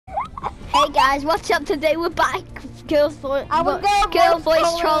Hey guys, what's up today? We're back. Girl voice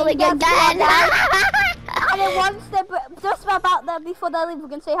trolling again. And then once they're just about there before they leave, we're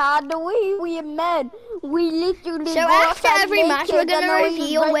gonna say, "How do we are men? We literally." So after every match, we're gonna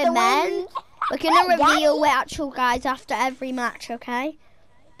reveal we're men. We're gonna reveal we're actual guys after every match, okay?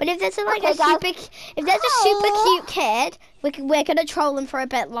 But if there's like a super cute kid, we're gonna troll him for a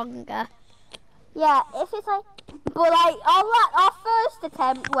bit longer. Yeah, if it's like, but like our first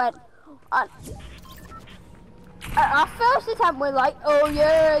attempt went. Our first attempt was like, oh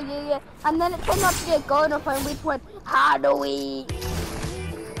yeah, and then it turned out to be a gun up, and we just went, how do we?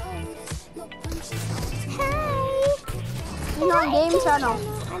 Hi. You're not on game channel.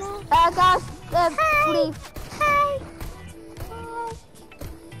 Guys, leave. Hi.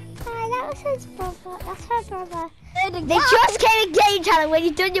 Hi, that was his brother. That's her brother. They just came in game channel when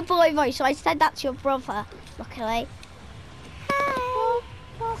you done your boy voice, so I said that's your brother. Luckily. Hi.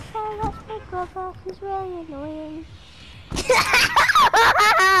 That's my brother. He's really annoying.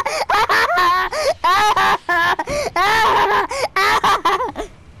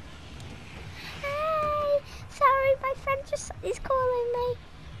 Hi. Sorry, my friend just is calling me.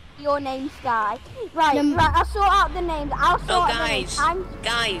 Your name's Guy. Right. I'll sort out the names.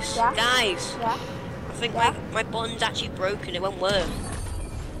 Guys. Yeah. I think my button's actually broken. It won't work.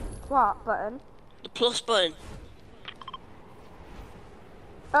 What button? The plus button.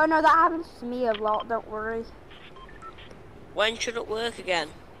 Oh no, that happens to me a lot. Don't worry. When should it work again?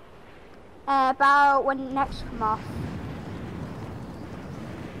 About when next come off.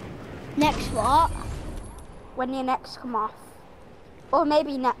 Next what? When your next come off. Or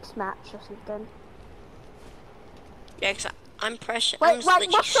maybe next match or something. Yeah, cause I'm pressing. Wait,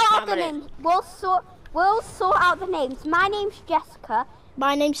 we'll sort out the names. We'll sort out the names. My name's Jessica.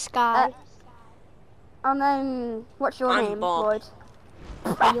 My name's Sky. And then what's your name, Bob.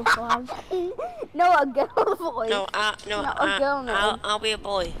 You're Bob. No, a girl voice. No, not a girl name. I'll be a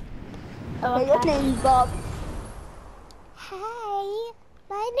boy. Okay, your name's Bob. Hi,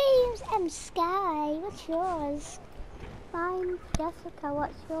 my name's Sky. What's yours? Mine's Jessica.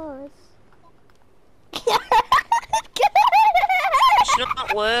 What's yours? It's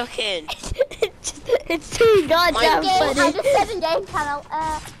not working. It's too goddamn funny. I just said in game channel.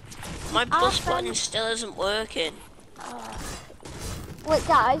 My plus button still isn't working. Wait,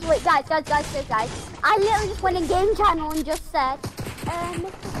 guys. I literally just went in game channel and just said,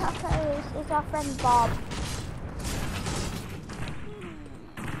 Mr. Tucker is our friend Bob.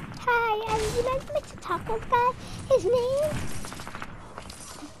 Hi, you know Mr. Taco guy? His name?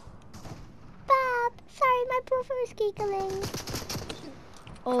 Bob. Sorry, my brother is giggling.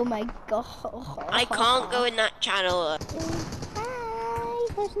 Oh my god. I can't go in that channel. Hi.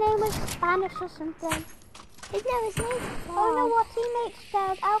 His name was Spanish or something. His name is Bob. Oh no, what teammate's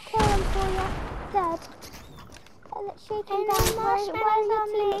dead. I'll kill him for you. Dead. Let's shake him down. Where's your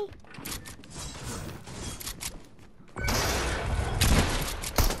teammate?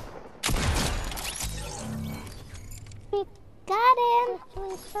 Got him.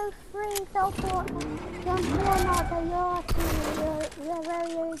 He's so free, teleport. You're not, you're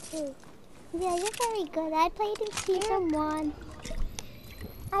very good too. Yeah, you're very good. I played in season 1.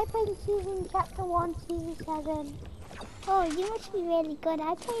 I played in chapter 1, season 7. Oh, you must be really good.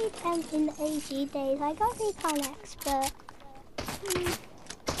 I played in the OG days. I got recon expert. Do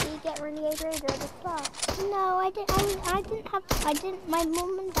you get really good as well? No, I didn't. My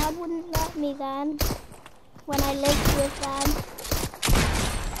mum and dad wouldn't let me then. When I lived with them.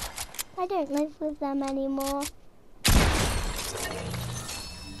 I don't live with them anymore.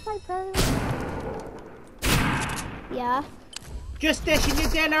 My brother. Yeah. Just dishing your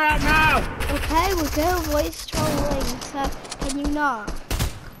dinner out now! Okay, we'll go voice trolling, so can you not?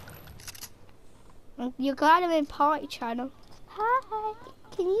 You're kind of in party channel. Hi,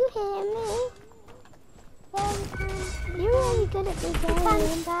 can you hear me? You're really good at the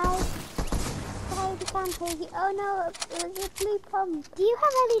game, guys. Oh no, it was a blue pump. Do you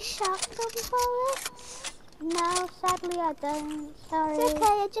have any shotgun bullets? No, sadly I don't. Sorry. It's okay,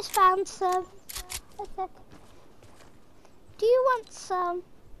 I just found some. It's okay. Do you want some?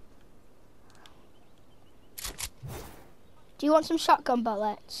 Do you want some shotgun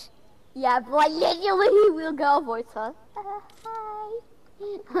bullets? Yeah, but like literally we'll go voice her. Hi.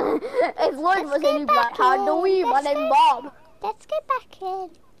 If Lloyd was in, he'd be like, how do we? My name's Bob. Let's get back in.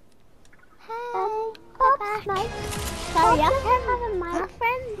 Hi. Bob's nice. Sorry, Bob doesn't have a mic. My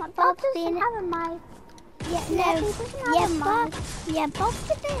friend Bob Bob's doesn't have a mic. Yeah, He no. doesn't have a Bob. mic. Yeah, Bob's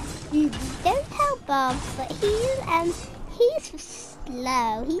a bit. Don't tell Bob, but he's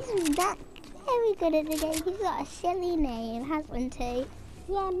slow. He's not very good at the game. He's got a silly name, hasn't he?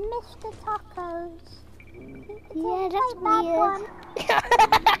 Yeah, Mr. Tacos. Yeah, that's bad weird. one.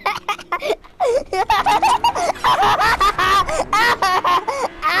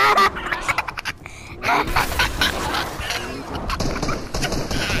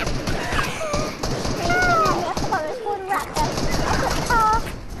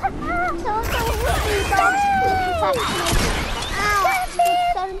 Ow,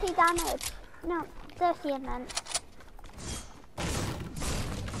 70 damage. No, 30 I meant.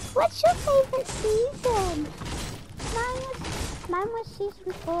 What's your favourite season? Mine was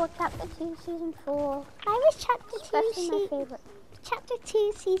season 4, chapter 2, season 4. I was chapter 2, Especially my favourite. chapter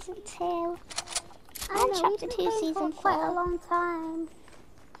 2, season 2. And chapter 2, season 4. Quite a long time.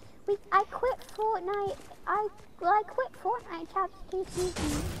 I quit Fortnite. I quit Fortnite chapter 2,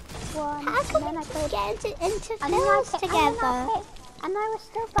 season 1. How come and then we get into and films together? And I was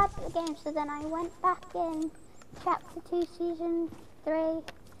still bad at the game, so then I went back in chapter 2, season 3.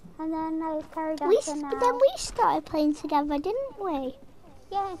 And then I carried on to now. Then we started playing together, didn't we?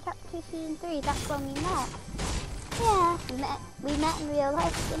 Yeah, in chapter 2, season 3, that's when we met. Yeah. We met in real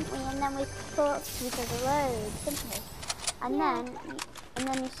life, didn't we? And then we talked to each other loads, didn't we? And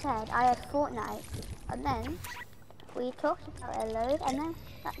then you said, I had Fortnite. And then we talked about it a load, and then,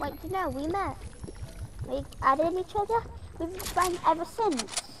 like, you know, we met. We added each other. We've been friends ever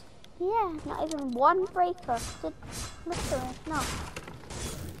since. Yeah. Not even one breakup. Literally, no.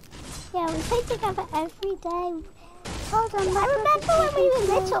 Yeah, we played together every day. Hold on, I remember when we were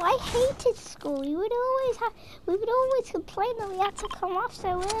little, I hated school. We would always complain that we had to come off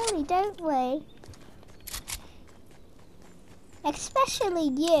so early, don't we? Especially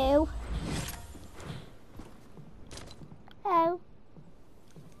you. Oh.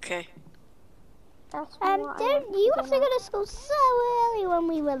 Okay. You have to go to school so early when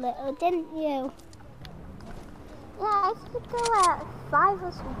we were little, didn't you? Yeah, I used to go at 5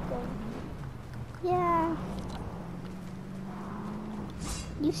 or something. Yeah.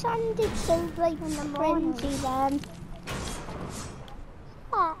 You sounded so like cringy then.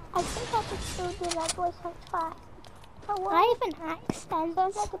 Yeah, I think I could still do that voice like fast. I have an accent.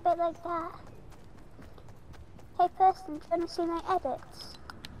 Sounds like a bit like that. Hey person, do you want to see my edits?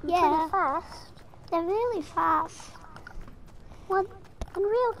 Yeah. Pretty fast. They're really fast. Well, in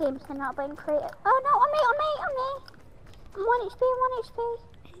real games they're not, but in creative. Oh no, on me! I'm 1 HP,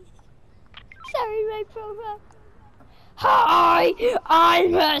 Sorry, my brother. Hi,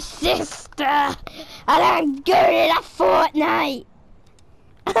 I'm her sister, and I'm good at Fortnite.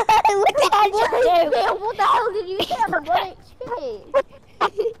 What did I just do? What the hell did you say? I'm 1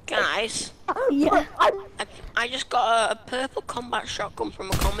 HP. Guys, Yeah. I just got a purple combat shotgun from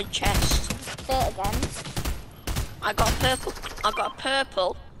a common chest. Say it again. I got a purple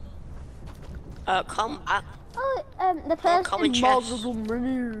combat. Oh, the person common chest.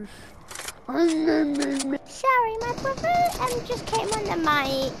 Sorry, my brother just came on the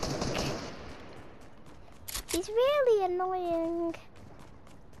mic. He's really annoying.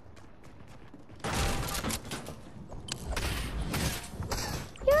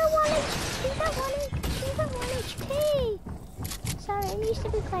 You're she's at 1 HP. Sorry, I used to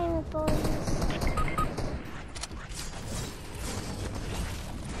be playing with boys.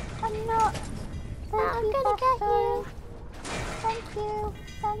 I'm not. I'm gonna get you. Thank you.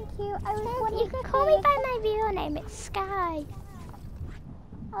 You can call me by my real name, it's Sky.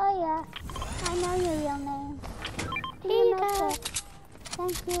 Oh yeah, I know your real name. Here you go.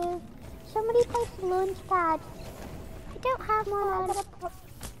 Thank you. Somebody place the launch pad. I don't have one.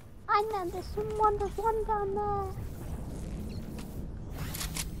 I know there's one down there.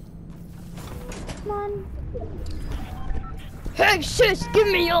 Come on. Hey sis, give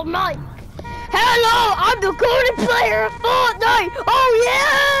me your mic. Hello, I'm the golden player of Fortnite. Oh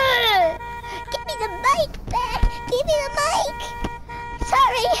yeah! Give me the mic back. Give me the mic.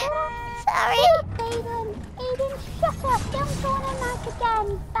 Sorry. Aiden, shut up. Don't go on a mic again.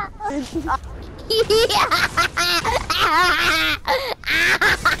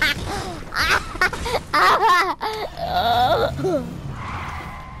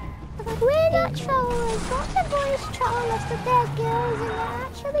 We're not trolls. What the boys troll us that they're girls and they're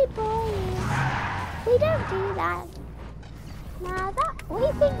actually boys. We don't do that. Nah, we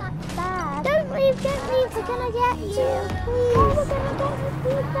think that's bad. Don't leave, we're gonna get you. Please. Oh, we're gonna get you.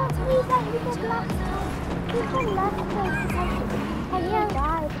 Please don't leave like we did last time. We did last time because you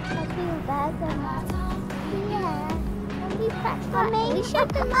died because we were better than that. Yeah. We practiced that. Mummy,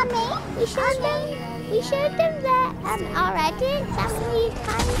 We showed them that our edits and we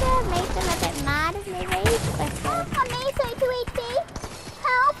kinda made them a bit mad and they raised quicker. Mummy, 32 HP.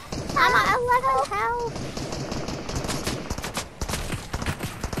 Help! I'm at 11 health.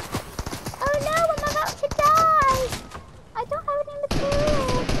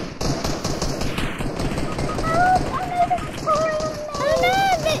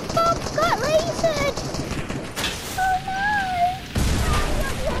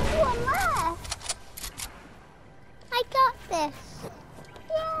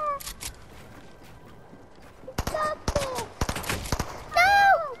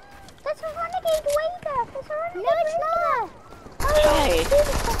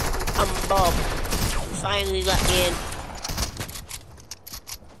 I'm Bob. Finally let me in.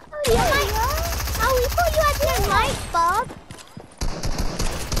 Oh, we thought you had no mic, Bob.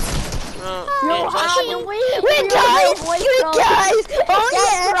 No, No, it's actually- We're guys! Oh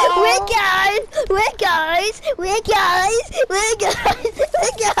yeah! We're guys!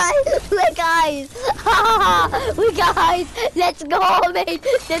 We're guys! Let's go, mate!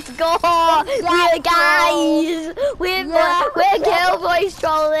 Let's go! We're guys! We're Killboys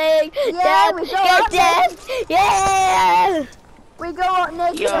trolling! Yeah, we go Get up this! Yeah! We go out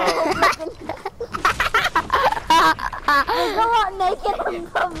naked. Yo. We go out naked in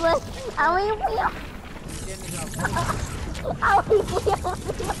public, and we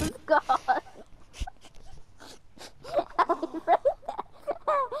God.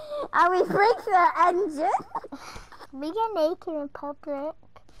 And we break the engine. We get naked in public.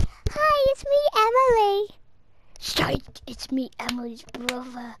 Hi, it's me, Emily. Shite, it's me, Emily's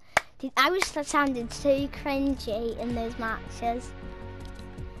brother. I was sounding so cringy in those matches.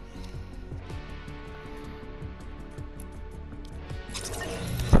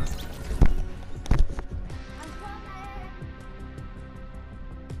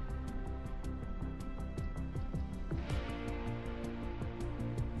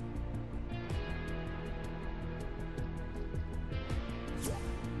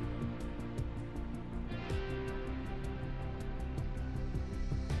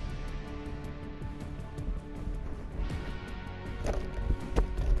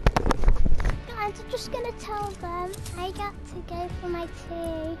 I'm just gonna tell them I got to go for my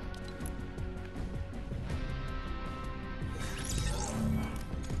tea.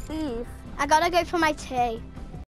 Eve. I gotta go for my tea.